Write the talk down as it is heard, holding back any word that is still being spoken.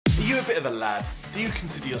you a bit of a lad? Do you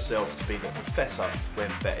consider yourself to be the professor when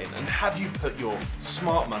betting? And have you put your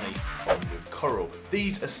smart money on with Coral?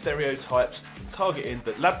 These are stereotypes and targeting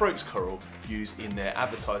that Ladbrokes Coral use in their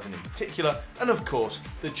advertising in particular, and of course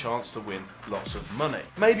the chance to win lots of money.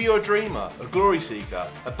 Maybe you're a dreamer, a glory seeker,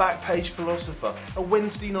 a back page philosopher, a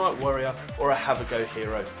Wednesday night warrior, or a have-a-go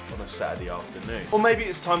hero on a Saturday afternoon. Or maybe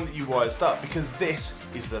it's time that you wised up, because this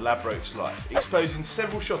is the Ladbrokes Life, exposing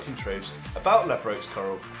several shocking truths about Ladbrokes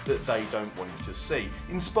Coral that they don't want you to see,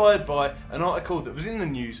 inspired by an article that was in the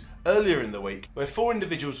news earlier in the week, where 4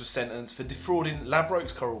 individuals were sentenced for defrauding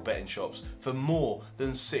Ladbrokes Coral betting shops for more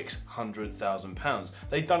than £600,000.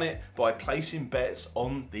 They'd done it by placing bets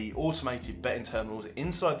on the automated betting terminals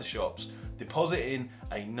inside the shops, depositing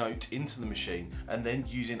a note into the machine, and then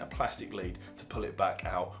using a plastic lead to pull it back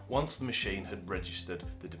out once the machine had registered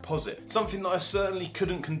the deposit. Something that I certainly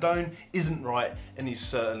couldn't condone, isn't right, and is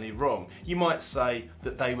certainly wrong. You might say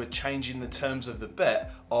that they were changing the terms of the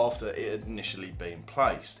bet after it had initially been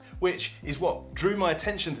placed, which is what drew my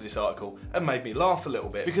attention to this article and made me laugh a little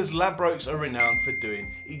bit, because Ladbrokes are renowned for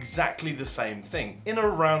doing exactly the same thing in a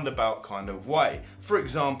roundabout kind of way. For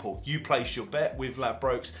example, you place your bet with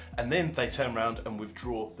Ladbrokes and then they turn around and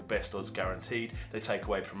withdraw the best odds guaranteed. They take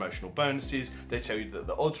away promotional bonuses, they tell you that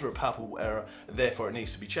the odds are a palpable error, therefore it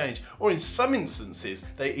needs to be changed, or in some instances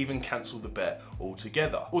they even cancel the bet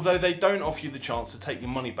altogether, although they don't offer you the chance to take your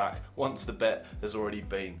money back once the bet has already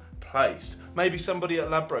been placed. Maybe somebody at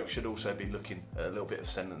Ladbrokes should also be looking at a little bit of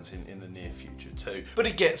sentencing in the near future too. But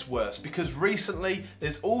it gets worse, because recently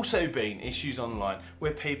there's also been issues online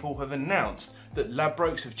where people have announced that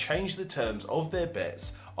Ladbrokes have changed the terms of their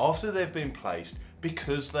bets after they've been placed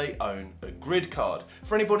because they own a grid card.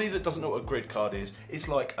 For anybody that doesn't know what a grid card is, it's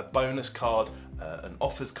like a bonus card, an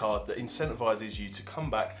offers card that incentivizes you to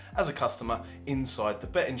come back as a customer inside the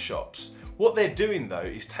betting shops. What they're doing though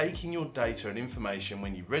is taking your data and information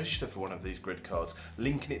when you register for one of these grid cards,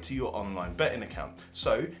 linking it to your online betting account.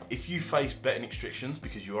 So if you face betting restrictions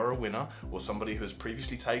because you are a winner or somebody who has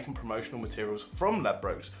previously taken promotional materials from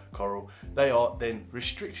Ladbrokes Coral, they are then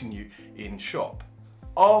restricting you in shop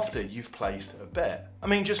after you've placed a bet. I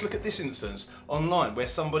mean, just look at this instance online where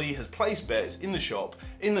somebody has placed bets in the shop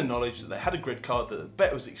in the knowledge that they had a grid card, that the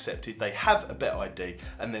bet was accepted, they have a bet ID,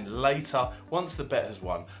 and then later, once the bet has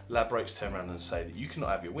won, Ladbrokes turn around and say that you cannot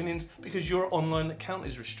have your winnings because your online account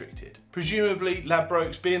is restricted. Presumably,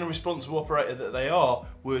 Ladbrokes, being a responsible operator that they are,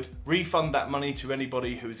 would refund that money to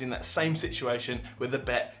anybody who was in that same situation where the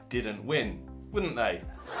bet didn't win, wouldn't they?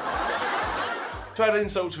 To add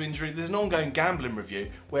insult to injury, there's an ongoing gambling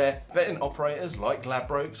review where betting operators like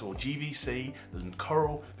Ladbrokes or GVC and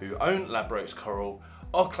Coral, who own Ladbrokes Coral,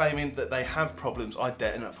 are claiming that they have problems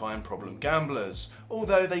identifying problem gamblers,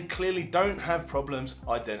 although they clearly don't have problems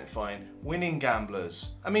identifying winning gamblers.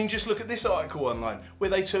 I mean, just look at this article online where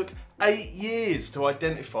they took 8 years to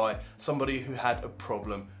identify somebody who had a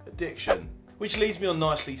problem addiction. Which leads me on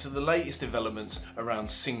nicely to the latest developments around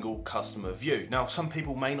single customer view. Now, some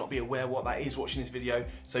people may not be aware what that is watching this video,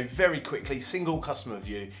 so very quickly, single customer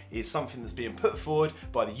view is something that's being put forward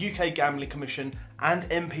by the UK Gambling Commission and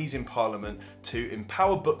MPs in Parliament to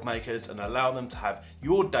empower bookmakers and allow them to have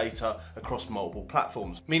your data across multiple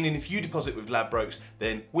platforms. Meaning if you deposit with Ladbrokes,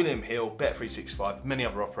 then William Hill, Bet365, many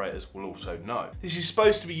other operators will also know. This is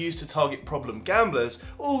supposed to be used to target problem gamblers,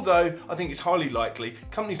 although I think it's highly likely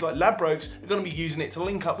companies like Ladbrokes are going to be using it to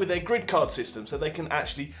link up with their grid card system so they can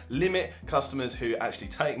actually limit customers who actually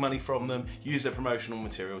take money from them, use their promotional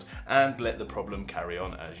materials, and let the problem carry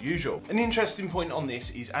on as usual. An interesting point on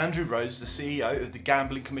this is Andrew Rose, the CEO of the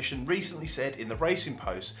Gambling Commission, recently said in the Racing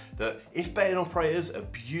Post that if betting operators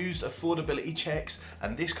abused affordability checks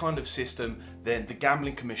and this kind of system, then the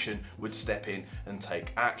Gambling Commission would step in and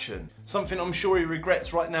take action. Something I'm sure he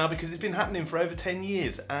regrets right now because it's been happening for over 10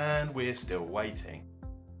 years and we're still waiting.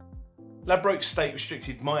 Ladbrokes state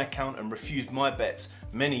restricted my account and refused my bets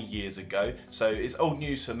many years ago, so it's old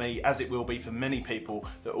news for me, as it will be for many people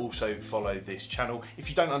that also follow this channel. If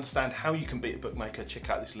you don't understand how you can beat a bookmaker, check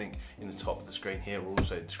out this link in the top of the screen here, or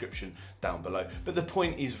also in the description down below. But the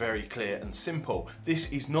point is very clear and simple.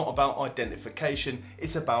 This is not about identification,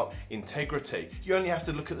 it's about integrity. You only have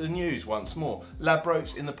to look at the news once more.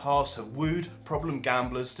 Ladbrokes in the past have wooed problem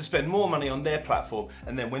gamblers to spend more money on their platform,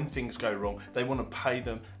 and then when things go wrong, they want to pay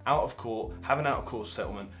them out of court, have an out of court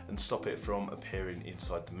settlement, and stop it from appearing in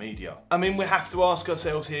inside the media. I mean, we have to ask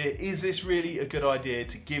ourselves here, is this really a good idea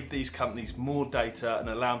to give these companies more data and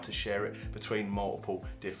allow them to share it between multiple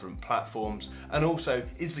different platforms? And also,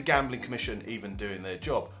 is the Gambling Commission even doing their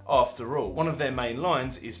job? After all, one of their main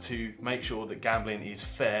lines is to make sure that gambling is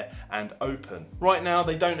fair and open. Right now,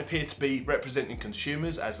 they don't appear to be representing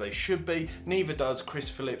consumers as they should be, neither does Chris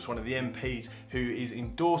Phillips, one of the MPs who is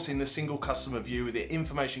endorsing the single customer view with the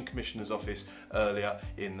Information Commissioner's Office earlier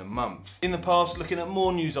in the month. In the past, looking at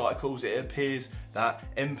more news articles, it appears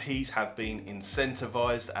that MPs have been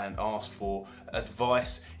incentivised and asked for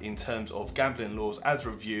advice in terms of gambling laws as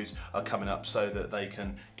reviews are coming up so that they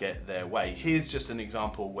can get their way. Here's just an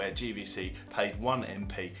example where GVC paid one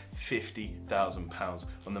MP £50,000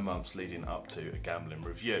 on the months leading up to a gambling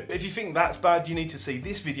review. But if you think that's bad, you need to see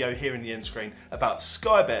this video here in the end screen about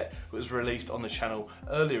Sky Bet, which was released on the channel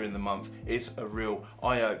earlier in the month. It's a real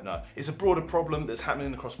eye-opener. It's a broader problem that's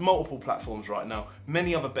happening across multiple platforms right now.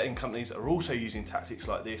 Many other betting companies are also using tactics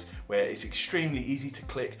like this, where it's extremely easy to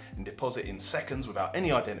click and deposit in seconds without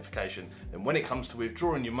any identification. Then when it comes to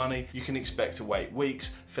withdrawing your money, you can expect to wait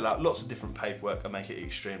weeks, fill out lots of different paperwork and make it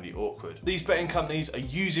extremely awkward. These betting companies are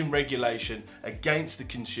using regulation against the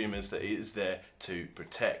consumers that it is there to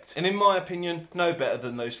protect. And in my opinion, no better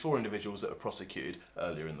than those 4 individuals that were prosecuted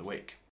earlier in the week.